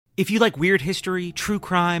If you like weird history, true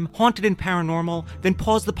crime, haunted and paranormal, then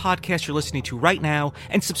pause the podcast you're listening to right now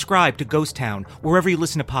and subscribe to Ghost Town wherever you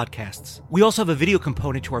listen to podcasts. We also have a video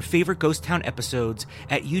component to our favorite Ghost Town episodes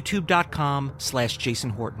at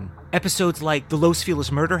youtube.com/Jason Horton. Episodes like The Los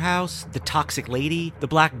Feliz Murder House, The Toxic Lady, The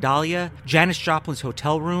Black Dahlia, Janis Joplin's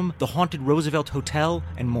Hotel Room, The Haunted Roosevelt Hotel,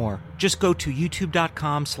 and more. Just go to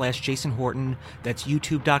youtube.com/Jason Horton. That's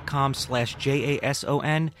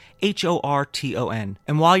youtube.com/JasonHorton.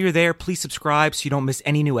 And while you're there, please subscribe so you don't miss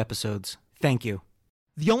any new episodes. Thank you.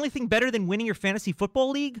 The only thing better than winning your fantasy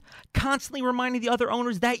football league? Constantly reminding the other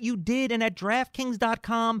owners that you did, and at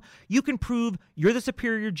DraftKings.com, you can prove you're the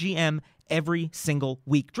superior GM every single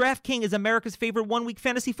week. DraftKings is America's favorite one-week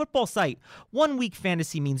fantasy football site. One-week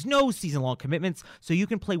fantasy means no season-long commitments, so you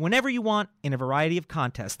can play whenever you want in a variety of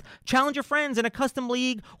contests. Challenge your friends in a custom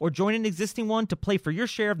league or join an existing one to play for your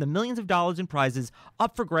share of the millions of dollars in prizes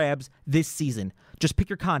up for grabs this season. Just pick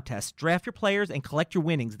your contest, draft your players, and collect your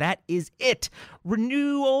winnings. That is it.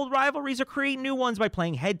 Renew old rivalries or create new ones by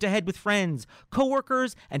playing head-to-head with friends,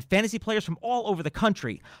 coworkers, and fantasy players from all over the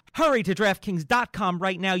country. Hurry to DraftKings.com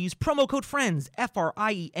right now. Use promo code FRIENDS,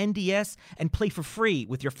 FRIENDS, and play for free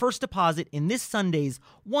with your first deposit in this Sunday's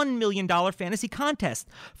 $1 million fantasy contest.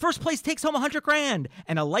 First place takes home $100,000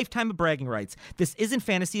 and a lifetime of bragging rights. This isn't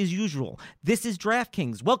fantasy as usual. This is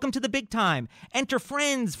DraftKings. Welcome to the big time. Enter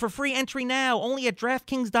friends for free entry now, only at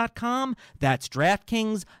DraftKings.com. That's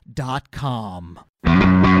DraftKings.com.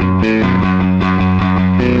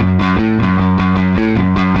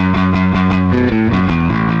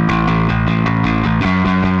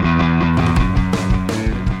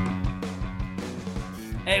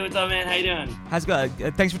 Hey, what's up, man? How you doing? How's it going?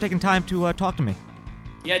 Thanks for taking time to talk to me.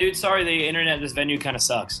 Yeah, dude. Sorry, the internet at this venue kind of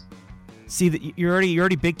sucks. See, that you're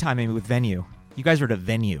already big timing with Venue. You guys are at a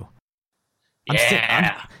venue.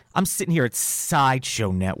 I'm sitting here at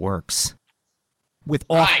Sideshow Networks with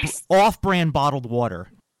off-brand bottled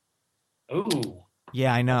water. Ooh.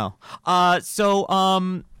 Yeah, I know. So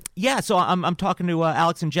I'm talking to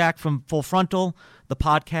Alex and Jack from Full Frontal, the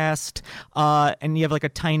podcast, and you have like a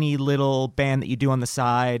tiny little band that you do on the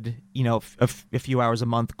side, you know, a few hours a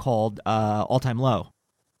month called All Time Low.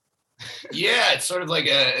 Yeah, it's sort of like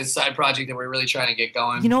a side project that we're really trying to get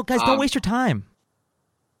going. You know, guys, don't waste your time.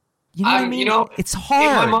 You know what I mean? You know, it's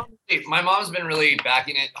hard. My mom's been really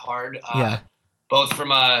backing it hard. Both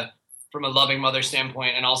from a loving mother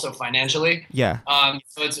standpoint and also financially. Yeah.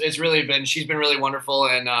 So it's really been, she's been really wonderful,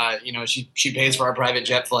 and you know, she pays for our private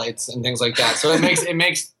jet flights and things like that. So it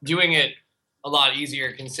makes doing it a lot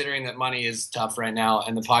easier, considering that money is tough right now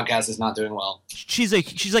and the podcast is not doing well. She's like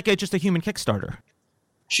just a human Kickstarter.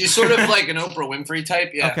 She's sort of like an Oprah Winfrey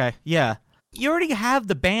type. Yeah. Okay. Yeah. You already have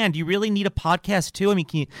the band. You really need a podcast too. I mean,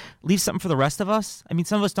 can you leave something for the rest of us? I mean,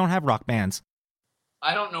 some of us don't have rock bands.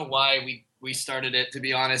 I don't know why we started it, to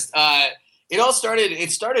be honest.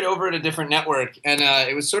 It started over at a different network, and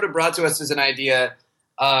it was sort of brought to us as an idea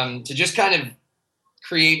to just kind of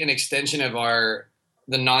create an extension of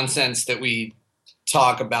the nonsense that we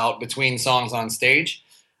talk about between songs on stage.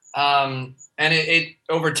 And it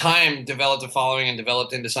over time developed a following and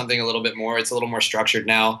developed into something a little bit more. It's a little more structured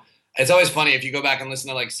now. It's always funny if you go back and listen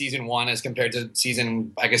to like season 1 as compared to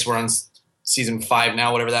season, I guess we're on season 5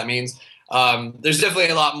 now, whatever that means. There's definitely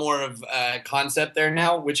a lot more of concept there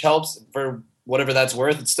now, which helps for whatever that's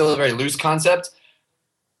worth. It's still a very loose concept,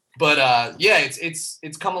 but yeah,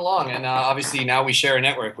 it's come along, and obviously now we share a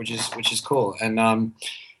network, which is cool. And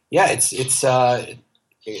yeah, it's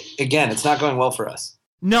again, it's not going well for us.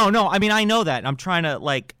 No. I mean, I know that. I'm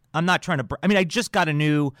not trying to. I mean, I just got a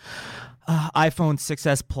new iPhone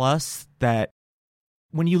 6s Plus. That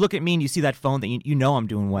when you look at me and you see that phone, that you know I'm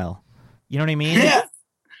doing well. You know what I mean? Yeah.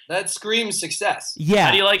 That screams success. Yeah.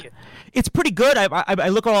 How do you like it? It's pretty good. I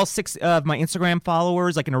look at all 6 of my Instagram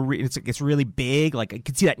followers. Like it's really big. Like I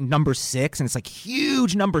can see that number 6, and it's like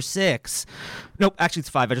huge number 6. Nope, actually it's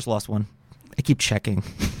 5. I just lost one. I keep checking.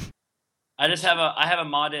 I have a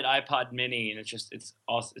modded iPod Mini, and it's just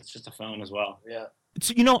a phone as well. Yeah.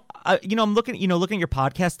 So I'm looking at your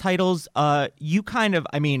podcast titles. You kind of,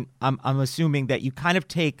 I mean, I'm assuming that you kind of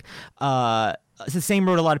take it's the same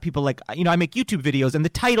road a lot of people like. I make YouTube videos, and the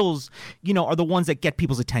titles, are the ones that get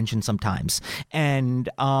people's attention sometimes. And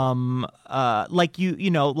like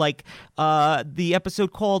the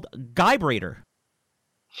episode called Guibrator.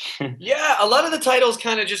 Yeah, a lot of the titles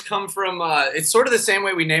kind of just come from. It's sort of the same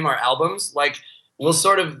way we name our albums. Like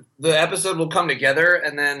the episode will come together,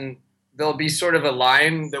 and then there'll be sort of a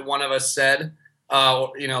line that one of us said.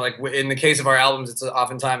 Like in the case of our albums, it's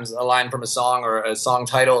oftentimes a line from a song or a song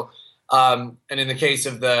title. And in the case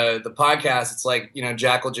of the podcast, it's like,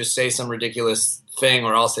 Jack will just say some ridiculous thing,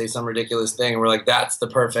 or I'll say some ridiculous thing, and we're like, that's the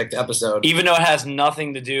perfect episode. Even though it has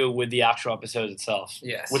nothing to do with the actual episode itself.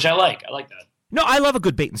 Yes. Which I like. I like that. No, I love a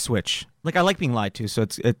good bait and switch. Like, I like being lied to, so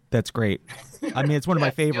that's great. I mean, it's one of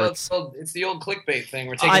my favorites. It's the old clickbait thing.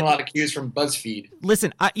 We're taking a lot of cues from BuzzFeed.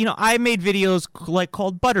 Listen, I made videos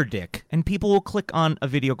called Butter Dick, and people will click on a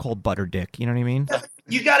video called Butter Dick. You know what I mean?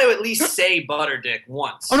 You got to at least say Butter Dick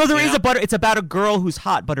once. Oh no, there is a butter. It's about a girl who's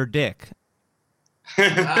hot, Butter Dick.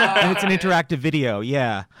 And it's an interactive video,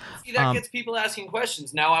 yeah. See, that gets people asking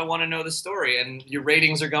questions. Now I want to know the story, and your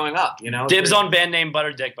ratings are going up. Dibs on band name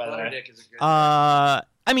Butter Dick, by the way. Butter Dick is a good.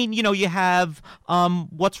 I mean, you have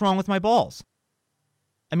what's wrong with my balls?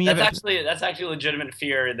 I mean, that's actually a legitimate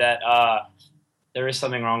fear that there is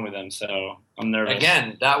something wrong with them. So I'm nervous.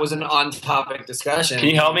 Again, that was an on-topic discussion. Can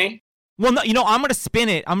you help me? Well, no, I'm gonna spin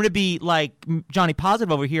it. I'm gonna be like Johnny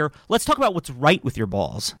Positive over here. Let's talk about what's right with your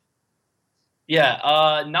balls.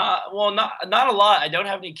 Yeah, not a lot. I don't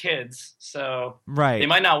have any kids, so right. They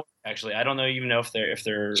might not work, actually. I don't even know if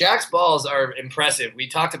they're. Jack's balls are impressive. We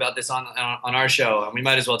talked about this on our show, and we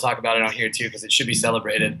might as well talk about it on here too because it should be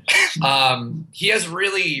celebrated. He has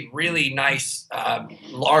really, really nice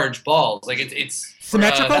large balls. Like it's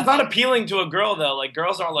symmetrical. That's not appealing to a girl though. Like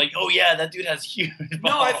girls aren't like, oh yeah, that dude has huge balls.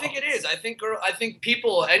 No, I think it is. I think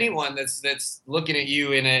people, anyone that's looking at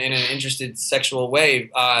you in an interested sexual way,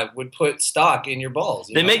 would put stock in your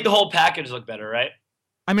balls. They make the whole package look better, right?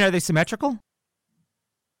 I mean, are they symmetrical?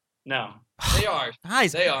 No. They are.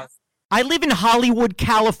 Guys, they are. I live in Hollywood,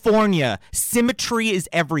 California. Symmetry is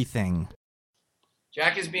everything.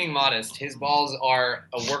 Jack is being modest. His balls are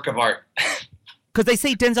a work of art. Because they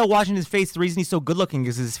say Denzel Washington's face, the reason he's so good looking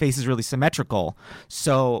is his face is really symmetrical.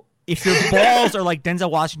 So if your balls are like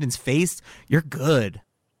Denzel Washington's face, you're good.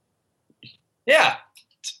 Yeah.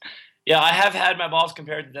 Yeah, I have had my balls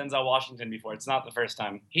compared to Denzel Washington before. It's not the first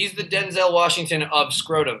time. He's the Denzel Washington of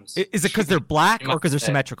scrotums. Is it because they're black or because they're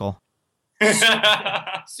symmetrical?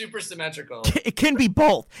 Super symmetrical. It can be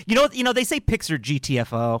both. You know, they say pics are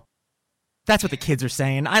GTFO. That's what the kids are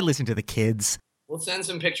saying. I listen to the kids. We'll send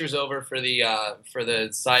some pictures over for the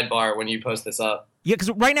sidebar when you post this up. Yeah, because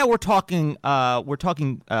right now we're talking via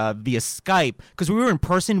Skype. Because we were in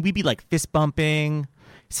person, we'd be like fist bumping,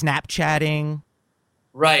 Snapchatting.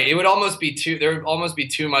 Right. It would almost be there would almost be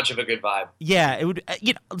too much of a good vibe. Yeah, it would.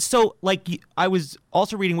 So like I was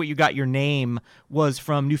also reading what you got your name was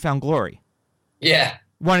from Newfound Glory. Yeah.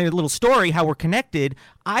 Wanting a little story how we're connected.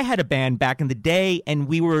 I had a band back in the day, and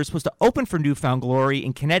we were supposed to open for Newfound Glory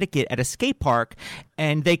in Connecticut at a skate park,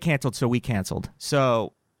 and they canceled, so we canceled.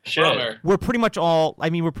 So sure. We're pretty much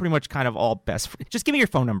kind of all best. Just give me your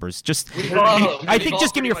phone numbers. Just give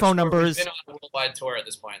me your phone numbers. We've been on a worldwide tour at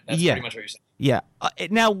this point. That's yeah. pretty much what you're saying. Yeah.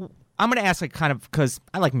 Now I'm going to ask kind of because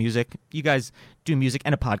I like music. You guys do music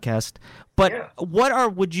and a podcast. But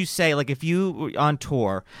what would you say, like if you were on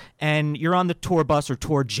tour and you're on the tour bus or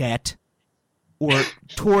tour jet or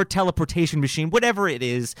tour teleportation machine, whatever it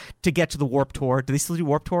is to get to the Warped Tour. Do they still do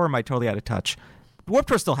Warped Tour or am I totally out of touch? Warped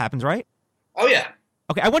Tour still happens, right? Oh, yeah.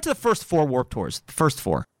 Okay, I went to the first 4 Warped Tours. The first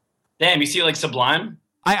 4. Damn, you see like Sublime?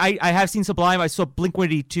 I have seen Sublime. I saw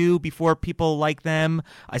Blink-182 before people like them.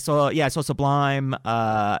 I saw Sublime.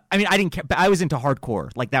 I mean, I didn't care, but I was into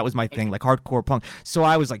hardcore. Like that was my thing, like hardcore punk. So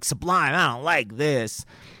I was like, Sublime, I don't like this.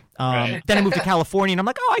 Then I moved to California, and I'm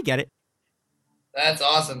like, oh, I get it. That's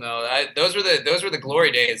awesome, though. Those were the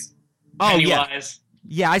glory days. Oh Pennywise.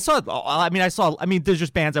 Yeah, I saw. I mean, there's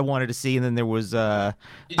just bands I wanted to see, and then there was.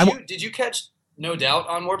 Did you catch No Doubt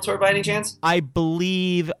on Warped Tour by any chance? I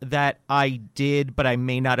believe that I did, but I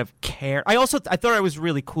may not have cared. I thought I was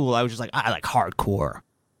really cool. I was just like, I like hardcore.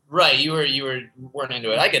 Right, you weren't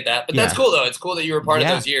into it. I get that, but that's cool though. It's cool that you were part of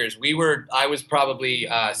those years. I was probably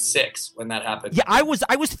 6 when that happened. Yeah, I was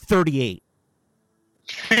 38.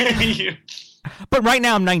 But right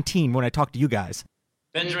now I'm 19 when I talk to you guys.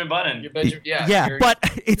 Benjamin Button. But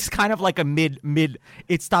it's kind of like a mid.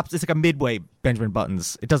 It stops. It's like a midway Benjamin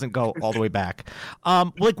Buttons. It doesn't go all the way back.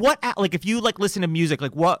 Like if you like listen to music,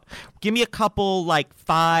 like what? Give me a couple, like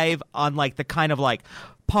 5 on like the kind of like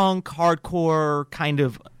punk, hardcore kind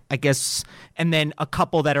of, I guess, and then a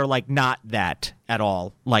couple that are like not that at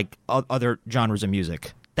all, like other genres of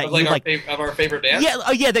music. That of, like, of our favorite bands.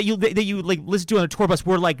 Yeah, that you like listen to on a tour bus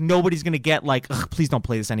where like nobody's gonna get like, please don't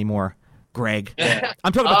play this anymore. Greg. Yeah.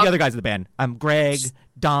 I'm talking about the other guys of the band. Greg,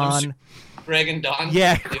 Don. Greg and Don?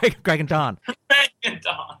 Yeah, Greg and Don. Greg and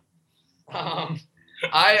Don.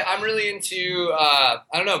 I'm really into, I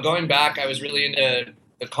don't know, going back, I was really into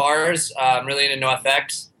the Cars. I'm really into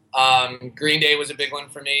NoFX. Green Day was a big one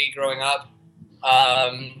for me growing up.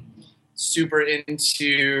 super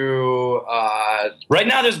into Right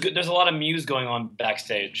now, there's a lot of Muse going on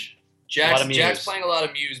backstage. Jack's playing a lot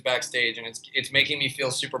of Muse backstage, and it's making me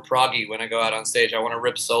feel super proggy when I go out on stage. I want to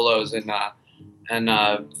rip solos and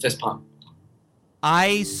fist pump.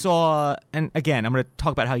 I saw, and again, I'm going to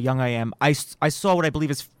talk about how young I am. I saw what I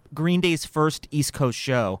believe is Green Day's first East Coast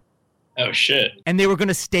show. Oh shit! And they were going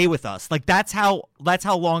to stay with us. Like that's how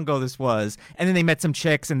long ago this was. And then they met some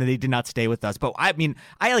chicks, and then they did not stay with us. But I mean,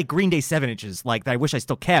 I like Green Day 7-inches. Like that I wish I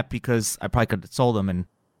still kept because I probably could have sold them and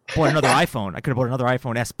bought another iPhone. I could have bought another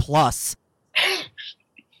iPhone S Plus.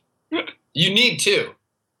 You need two.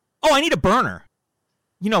 Oh, I need a burner.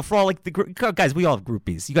 You know, for all like the guys, we all have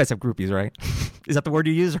groupies. You guys have groupies, right? Is that the word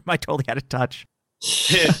you use, or am I totally out of touch?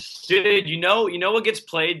 Dude, you know what gets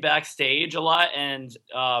played backstage a lot, and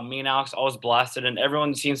me and Alex always blasted, and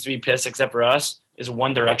everyone seems to be pissed except for us, is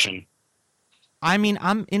One Direction. I mean,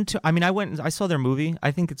 I went and I saw their movie.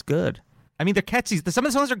 I think it's good. I mean, they're catchy. Some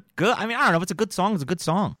of the songs are good. I mean, I don't know if it's a good song. It's a good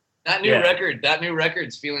song. That new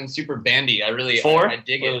record's feeling super bandy. I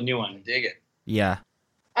dig it. The new one. I dig it. Yeah.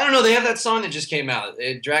 I don't know. They have that song that just came out.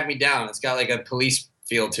 It dragged me down. It's got like a Police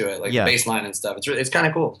feel to it, like bass line and stuff. It's kind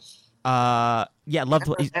of cool. Yeah, love.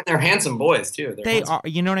 And they're handsome boys too. They are.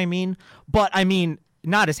 You know what I mean? But I mean,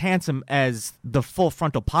 not as handsome as the Full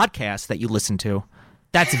Frontal podcast that you listen to.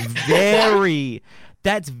 That's very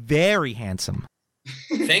handsome.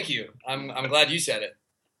 Thank you. I'm glad you said it.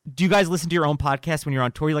 Do you guys listen to your own podcast when you're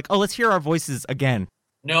on tour? You're like, oh, let's hear our voices again.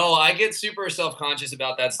 No, I get super self-conscious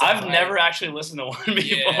about that stuff. I've never actually listened to one before.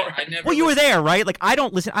 Yeah, I never. Well, you were there, right? Like, I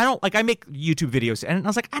don't listen. I make YouTube videos, and I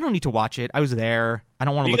was like, I don't need to watch it. I was there. I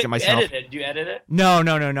don't want to look at myself. Do you edit it? No.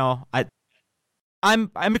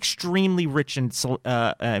 I'm extremely rich and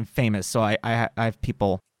famous, so I have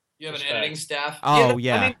people. You have an editing staff? Oh,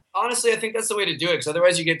 yeah. I mean, honestly, I think that's the way to do it, because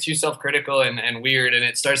otherwise you get too self-critical and weird, and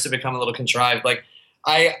it starts to become a little contrived. Like,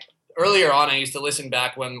 earlier on, I used to listen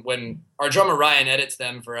back when our drummer Ryan edits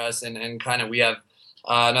them for us, and kind of we have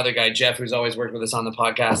another guy, Jeff, who's always worked with us on the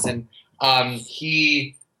podcast, and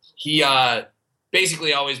he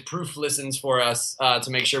basically always proof listens for us to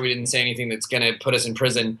make sure we didn't say anything that's going to put us in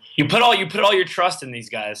prison. You put all your trust in these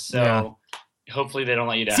guys, so hopefully they don't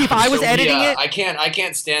let you down. See, if I was editing it, I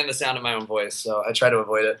can't stand the sound of my own voice, so I try to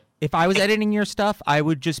avoid it. If I was editing your stuff, I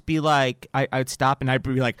would just be like, I'd stop and I'd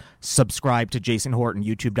be like, subscribe to Jason Horton,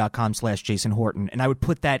 youtube.com/Jason Horton. And I would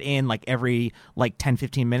put that in like every like 10,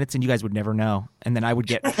 15 minutes, and you guys would never know. And then I would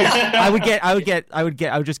just get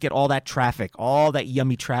all that traffic, all that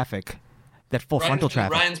yummy traffic, that full frontal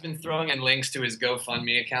traffic. Ryan's been throwing in links to his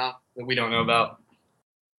GoFundMe account that we don't know about.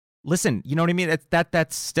 Listen, you know what I mean?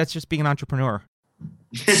 That's just being an entrepreneur.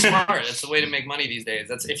 Smart. That's the way to make money these days.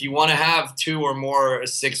 That's if you want to have 2 or more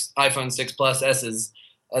iPhone 6 Plus S's,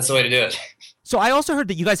 that's the way to do it. So I also heard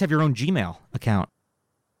that you guys have your own Gmail account.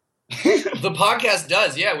 The podcast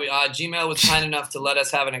does, yeah. Gmail was kind enough to let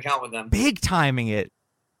us have an account with them. Big timing it.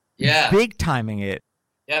 Yeah. Big timing it.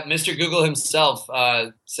 Yeah, Mr. Google himself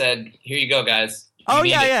said, "Here you go, guys." Oh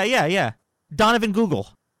yeah. Donovan Google.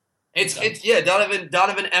 It's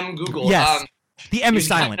Donovan M. Google. Yes. The M is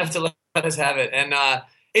silent. Enough to let us have it, and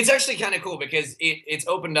it's actually kind of cool because it's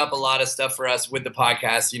opened up a lot of stuff for us with the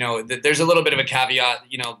podcast. You know, there's a little bit of a caveat.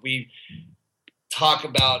 You know, we talk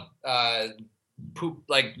about poop,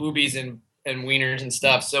 like boobies and wieners and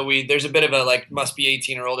stuff. So there's a bit of a like must be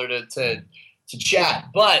 18 or older to chat,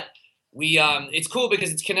 but it's cool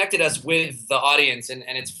because it's connected us with the audience, and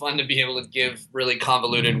it's fun to be able to give really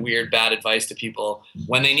convoluted, weird, bad advice to people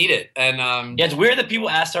when they need it. And it's weird that people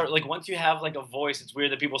start like once you have like a voice, it's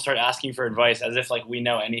weird that people start asking for advice as if like we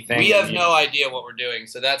know anything. We have no idea what we're doing,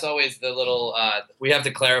 so that's always the little we have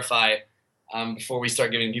to clarify before we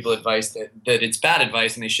start giving people advice that it's bad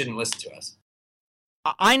advice and they shouldn't listen to us.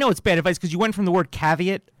 I know it's bad advice because you went from the word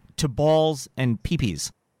caveat to balls and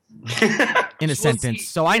peepees. In a sentence,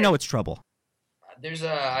 so I know it's trouble.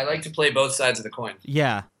 I like to play both sides of the coin.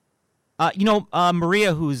 Yeah.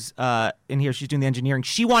 Maria, who's in here, she's doing the engineering.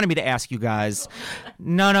 She wanted me to ask you guys.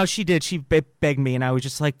 No, she did. She begged me, and I was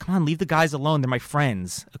just like, come on, leave the guys alone. They're my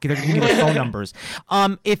friends. Okay, they're gonna give me their phone numbers.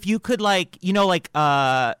 If you could, like, if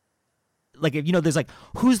there's like,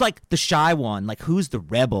 who's like the shy one? Like, who's the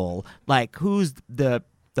rebel? Like, who's the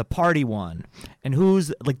party one, and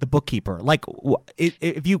who's like the bookkeeper? Like,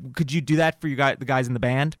 could you do that for the guys in the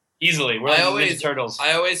band? Easily. We're like Ninja Turtles.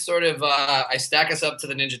 I always sort of I stack us up to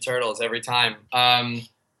the Ninja Turtles every time.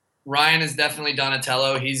 Ryan is definitely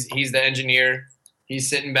Donatello. He's the engineer. He's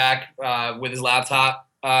sitting back with his laptop.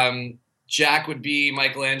 Jack would be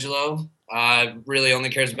Michelangelo. Really only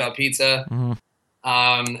cares about pizza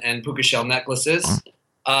and puka shell necklaces.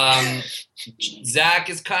 Zach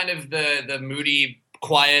is kind of the moody,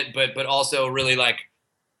 quiet, but also really like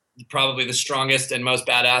probably the strongest and most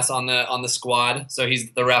badass on the squad. So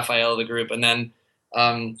he's the Raphael of the group, and then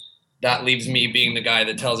that leaves me being the guy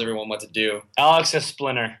that tells everyone what to do. Alex is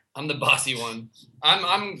Splinter. I'm the bossy one.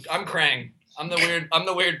 I'm Krang. I'm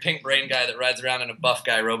the weird pink brain guy that rides around in a buff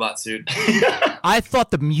guy robot suit. I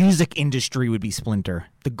thought the music industry would be Splinter.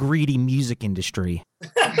 The greedy music industry.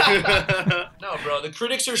 No, bro. The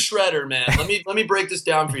critics are Shredder, man. Let me break this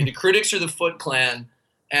down for you. The critics are the Foot Clan,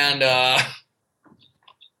 and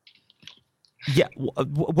yeah.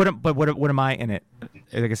 What am I in it?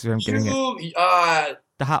 I guess I'm getting it.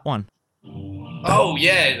 The hot one. Oh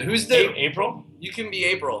yeah. Who's the April? You can be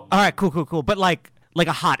April. All right, cool. But like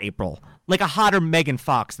a hot April, like a hotter Megan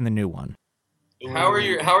Fox in the new one. How are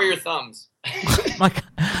your thumbs? Like,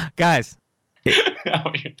 guys,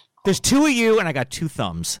 there's two of you, and I got two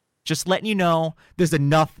thumbs. Just letting you know, there's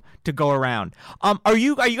enough to go around. Are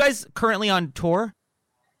you guys currently on tour?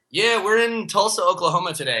 Yeah, we're in Tulsa,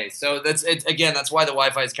 Oklahoma today. So that's why the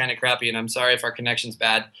Wi-Fi is kind of crappy, and I'm sorry if our connection's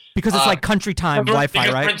bad. Because it's like country time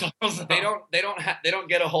Wi-Fi, right? They don't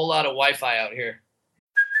get a whole lot of Wi-Fi out here.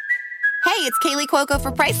 Hey, it's Kaylee Cuoco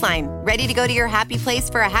for Priceline. Ready to go to your happy place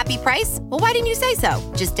for a happy price? Well, why didn't you say so?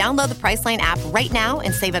 Just download the Priceline app right now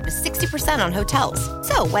and save up to 60% on hotels.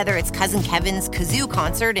 So whether it's Cousin Kevin's Kazoo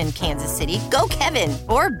Concert in Kansas City, go Kevin,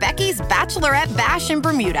 or Becky's Bachelorette Bash in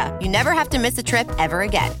Bermuda, you never have to miss a trip ever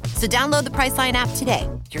again. So download the Priceline app today.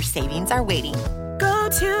 Your savings are waiting. Go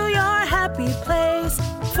to your happy place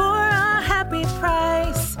for a happy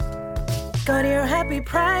price. Go to your happy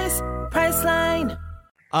price, Priceline.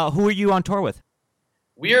 Who are you on tour with?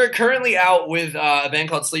 We are currently out with a band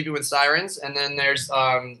called Sleeping with Sirens, and then there's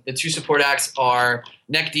the two support acts are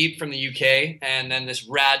Neck Deep from the UK, and then this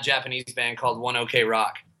rad Japanese band called One OK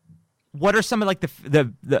Rock. What are some of like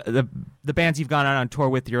the bands you've gone on tour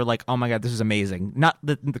with? You're like, oh my god, this is amazing. Not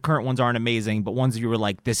the current ones aren't amazing, but ones you were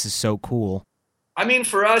like, this is so cool. I mean,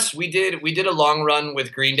 for us, we did a long run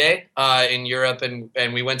with Green Day in Europe,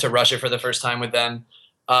 and we went to Russia for the first time with them.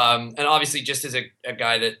 And obviously, just as a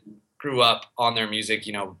guy that grew up on their music,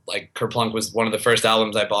 you know, like Kerplunk was one of the first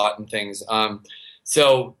albums I bought and things.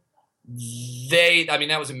 So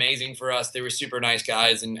that was amazing for us. They were super nice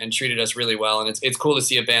guys and treated us really well. And it's cool to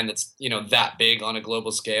see a band that's, you know, that big on a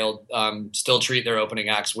global scale, still treat their opening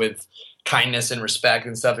acts with kindness and respect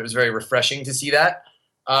and stuff. It was very refreshing to see that.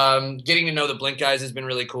 Getting to know the Blink guys has been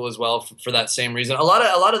really cool as well for that same reason. A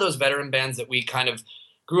lot of those veteran bands that we kind of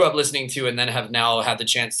grew up listening to and then have now had the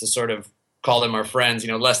chance to sort of call them our friends, you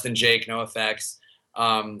know, Less Than Jake, NoFX,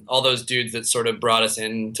 all those dudes that sort of brought us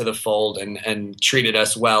into the fold and treated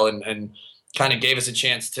us well and kind of gave us a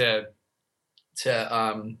chance to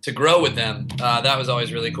grow with them. That was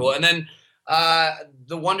always really cool. And then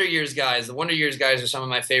the Wonder Years guys are some of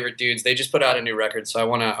my favorite dudes. They just put out a new record, so I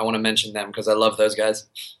want to mention them because I love those guys.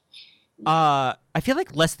 I feel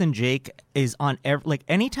like Less Than Jake is on like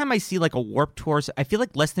anytime I see like a Warped Tour, I feel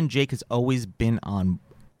like Less Than Jake has always been on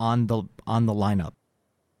the lineup.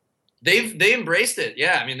 They embraced it.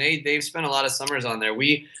 Yeah. I mean, they've spent a lot of summers on there.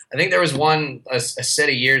 I think there was a set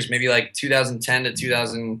of years, maybe like 2010 to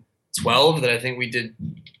 2012 that I think we did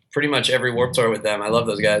pretty much every Warped Tour with them. I love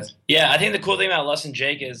those guys. Yeah, I think the cool thing about Less Than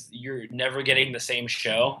Jake is you're never getting the same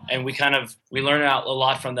show, and we learn out a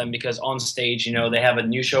lot from them because on stage, you know, they have a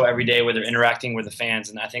new show every day where they're interacting with the fans,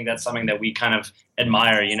 and I think that's something that we kind of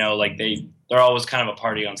admire. You know, like they're always kind of a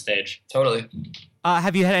party on stage. Totally.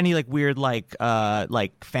 Have you had any like weird like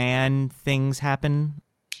fan things happen?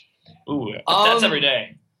 Ooh, that's every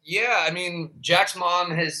day. Yeah, I mean, Jack's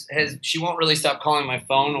mom she won't really stop calling my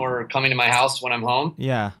phone or coming to my house when I'm home.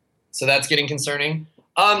 Yeah. So that's getting concerning.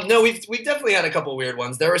 No, we've definitely had a couple weird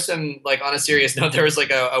ones. There were some, like, on a serious note, there was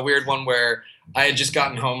like a weird one where I had just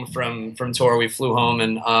gotten home from tour. We flew home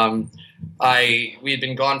and we had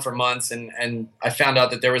been gone for months and I found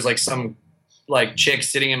out that there was like some like chick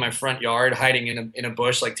sitting in my front yard hiding in a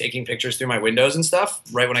bush, like taking pictures through my windows and stuff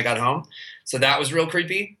right when I got home. So that was real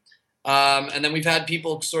creepy. And then we've had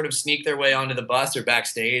people sort of sneak their way onto the bus or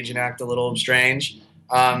backstage and act a little strange.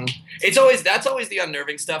 That's always the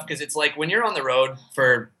unnerving stuff because it's like when you're on the road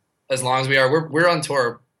for as long as we are, we're on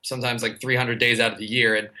tour sometimes like 300 days out of the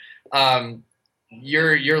year, and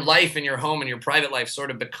your life and your home and your private life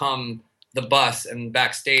sort of become the bus and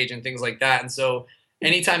backstage and things like that. And so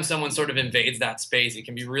anytime someone sort of invades that space, it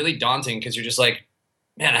can be really daunting because you're just like,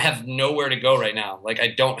 man, I have nowhere to go right now. Like I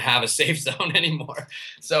don't have a safe zone anymore.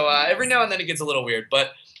 So every now and then it gets a little weird,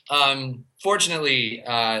 but fortunately,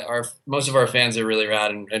 most of our fans are really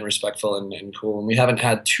rad and respectful and cool, and we haven't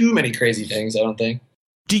had too many crazy things, I don't think.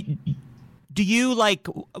 Do you like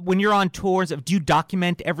when you're on tours? Do you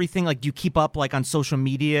document everything? Like, do you keep up like on social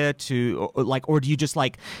media or do you just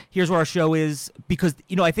like, here's where our show is? Because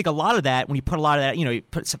I think a lot of that, when you put a lot of that, you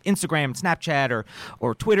put some Instagram, Snapchat,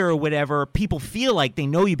 or Twitter or whatever, people feel like they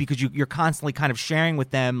know you because you're constantly kind of sharing with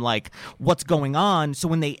them like what's going on. So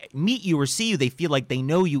when they meet you or see you, they feel like they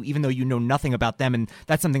know you, even though you know nothing about them. And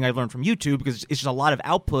that's something I learned from YouTube because it's just a lot of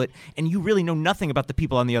output, and you really know nothing about the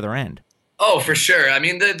people on the other end. Oh, for sure. I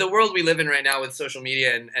mean, the world we live in right now with social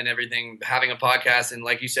media and everything, having a podcast and,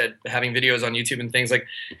 like you said, having videos on YouTube and things like,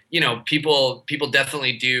 people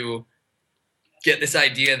definitely do get this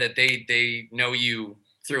idea that they know you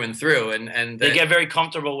through and through, and they get very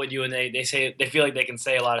comfortable with you, and they say they feel like they can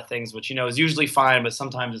say a lot of things, which is usually fine, but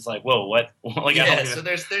sometimes it's like, whoa, what? Like, yeah. So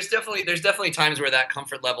there's definitely times where that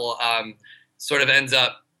comfort level sort of ends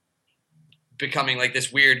up becoming like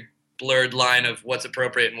this weird blurred line of what's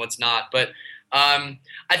appropriate and what's not. But I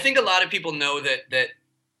think a lot of people know that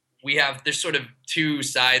there's sort of two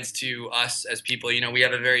sides to us as people. We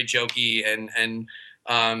have a very jokey and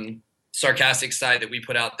sarcastic side that we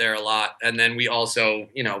put out there a lot, and then we also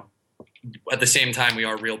at the same time we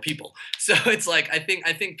are real people. So it's like I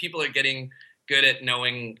think people are getting good at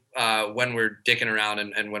knowing when we're dicking around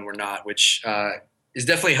and when we're not, which is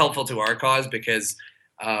definitely helpful to our cause because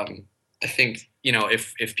I think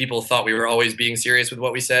if people thought we were always being serious with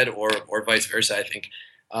what we said or vice versa, I think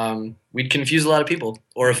we'd confuse a lot of people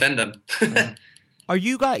or offend them. Are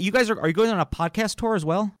you guys going on a podcast tour as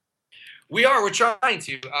well? We are. We're trying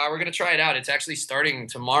to. We're going to try it out. It's actually starting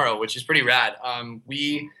tomorrow, which is pretty rad.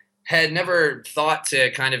 We had never thought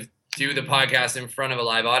to kind of do the podcast in front of a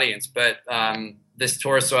live audience, but this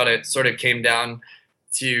tour sort of came down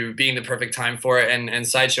to being the perfect time for it, and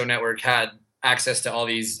Sideshow Network had access to all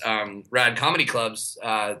these rad comedy clubs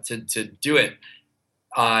to do it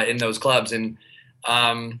in those clubs. And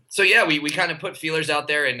so, yeah, we kind of put feelers out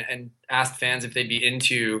there and asked fans if they'd be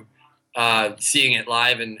into seeing it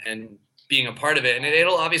live and being a part of it. And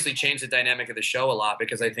it'll obviously change the dynamic of the show a lot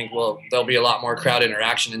because I think there'll be a lot more crowd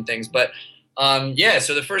interaction and things. But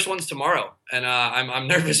so the first one's tomorrow, and I'm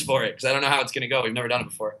nervous for it because I don't know how it's going to go. We've never done it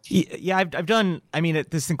before. Yeah, I've done. I mean,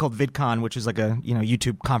 this thing called VidCon, which is like a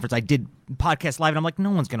YouTube conference. I did podcast live, and I'm like, no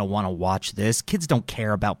one's going to want to watch this. Kids don't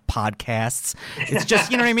care about podcasts. It's just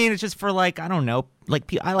what I mean. It's just for like I don't know,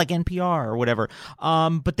 like I like NPR or whatever.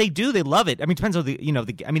 But they do. They love it. I mean, it depends on the.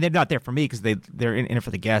 I mean, they're not there for me because they're in it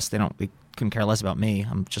for the guests. They couldn't care less about me.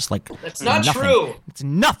 I'm just like that's not nothing. True. It's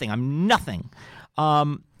nothing. I'm nothing.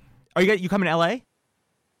 Are you coming to LA?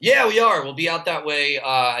 Yeah, we are. We'll be out that way.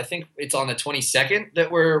 I think it's on the 22nd that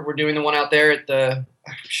we're doing the one out there at the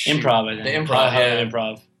Improv. The Improv. Yeah.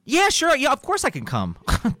 Improv. Yeah, sure. Yeah, of course I can come.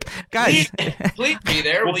 Guys. Please be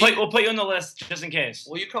there. We'll put you on the list just in case.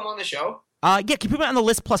 Will you come on the show? Yeah, can you put me on the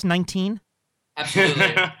list plus 19?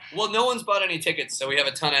 Absolutely. Well, no one's bought any tickets, so we have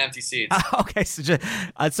a ton of empty seats. Okay, so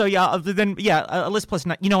a list plus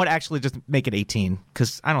 9. You know what? Actually, just make it 18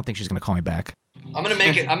 because I don't think she's going to call me back. I'm gonna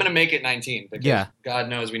make it 19 because God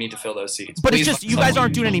knows we need to fill those seats. But it's just you guys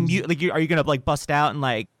aren't doing any music. Like, are you gonna like bust out and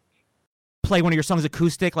like play one of your songs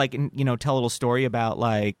acoustic, like and tell a little story about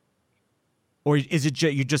like, or is it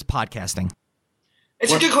you're just podcasting?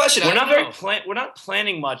 It's a good question. We're not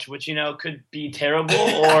planning much, which could be terrible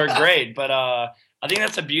or great. But I think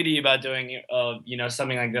that's the beauty about doing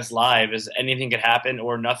something like this live is anything could happen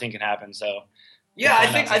or nothing can happen. So. Yeah,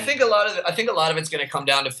 I think a lot of it's going to come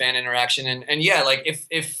down to fan interaction, and yeah, like if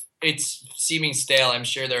it's seeming stale, I'm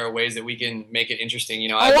sure there are ways that we can make it interesting.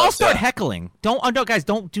 I'll start heckling. Do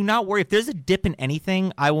not worry. If there's a dip in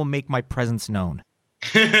anything, I will make my presence known.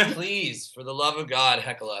 Please, for the love of God,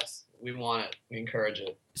 heckle us. We want it. We encourage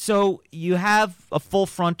it. So you have a full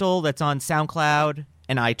frontal that's on SoundCloud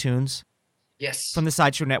and iTunes. Yes, from the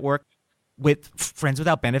Sideshow Network with Friends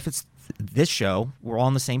Without Benefits. This show, we're all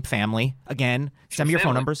in the same family. Again, send me your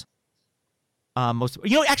phone numbers.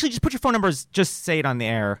 Actually, just put your phone numbers. Just say it on the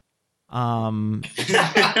air. And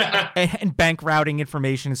bank routing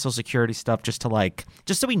information and Social Security stuff, just so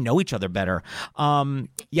we know each other better.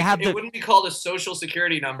 It wouldn't be called a Social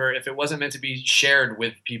Security number if it wasn't meant to be shared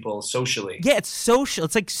with people socially. Yeah, it's social.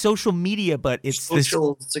 It's like social media, but it's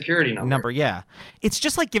Social Security number. Yeah, it's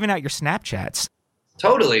just like giving out your Snapchats.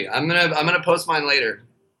 Totally. I'm gonna post mine later.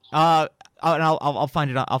 And I'll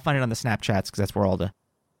find it. I'll find it on the Snapchats because that's where all the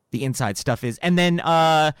inside stuff is. And then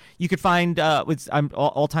you could find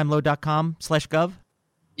alltimelow.com/gov.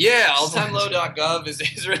 Yeah, alltimelow.gov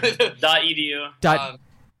is really the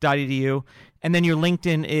 .edu. And then your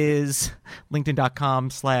LinkedIn is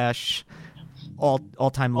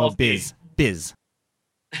linkedin.com/alltimelow biz.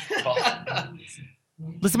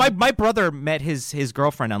 Listen, my brother met his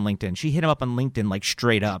girlfriend on LinkedIn. She hit him up on LinkedIn like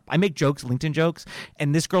straight up. I make LinkedIn jokes,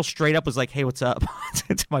 and this girl straight up was like, "Hey, what's up?"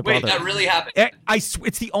 to my brother. Wait, that really happened?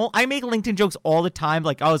 It's the only. I make LinkedIn jokes all the time.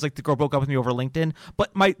 Like I was like, the girl broke up with me over LinkedIn,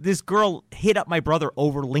 but this girl hit up my brother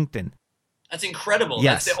over LinkedIn. That's incredible.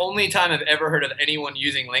 Yes. That's the only time I've ever heard of anyone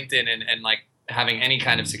using LinkedIn and like having any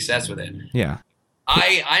kind of success with it. Yeah.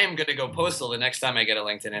 I am gonna go postal the next time I get a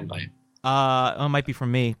LinkedIn invite. It might be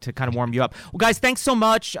from me to kind of warm you up. Well, guys, thanks so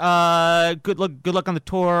much. Good luck on the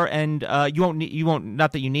tour, and you won't.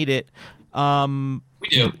 Not that you need it. We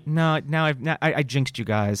do. No, I jinxed you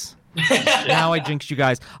guys. Now I jinxed you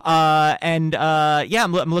guys. I'm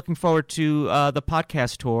looking forward to the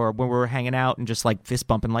podcast tour when we're hanging out and just like fist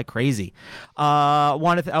bumping like crazy. I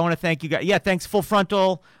want to thank you guys. Yeah, thanks Full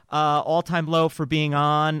Frontal, All Time Low for being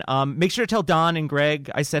on. Make sure to tell Don and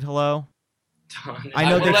Greg I said hello. I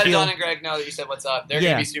know we'll let Don and Greg know that you said what's up. They're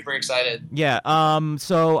gonna be super excited. Yeah. I want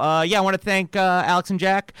to thank Alex and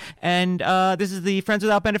Jack, and this is the Friends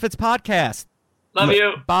Without Benefits podcast. Love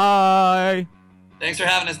you. Bye. Thanks for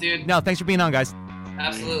having us, dude. No, thanks for being on, guys.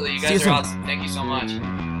 Absolutely. You guys are awesome. Thank you so much.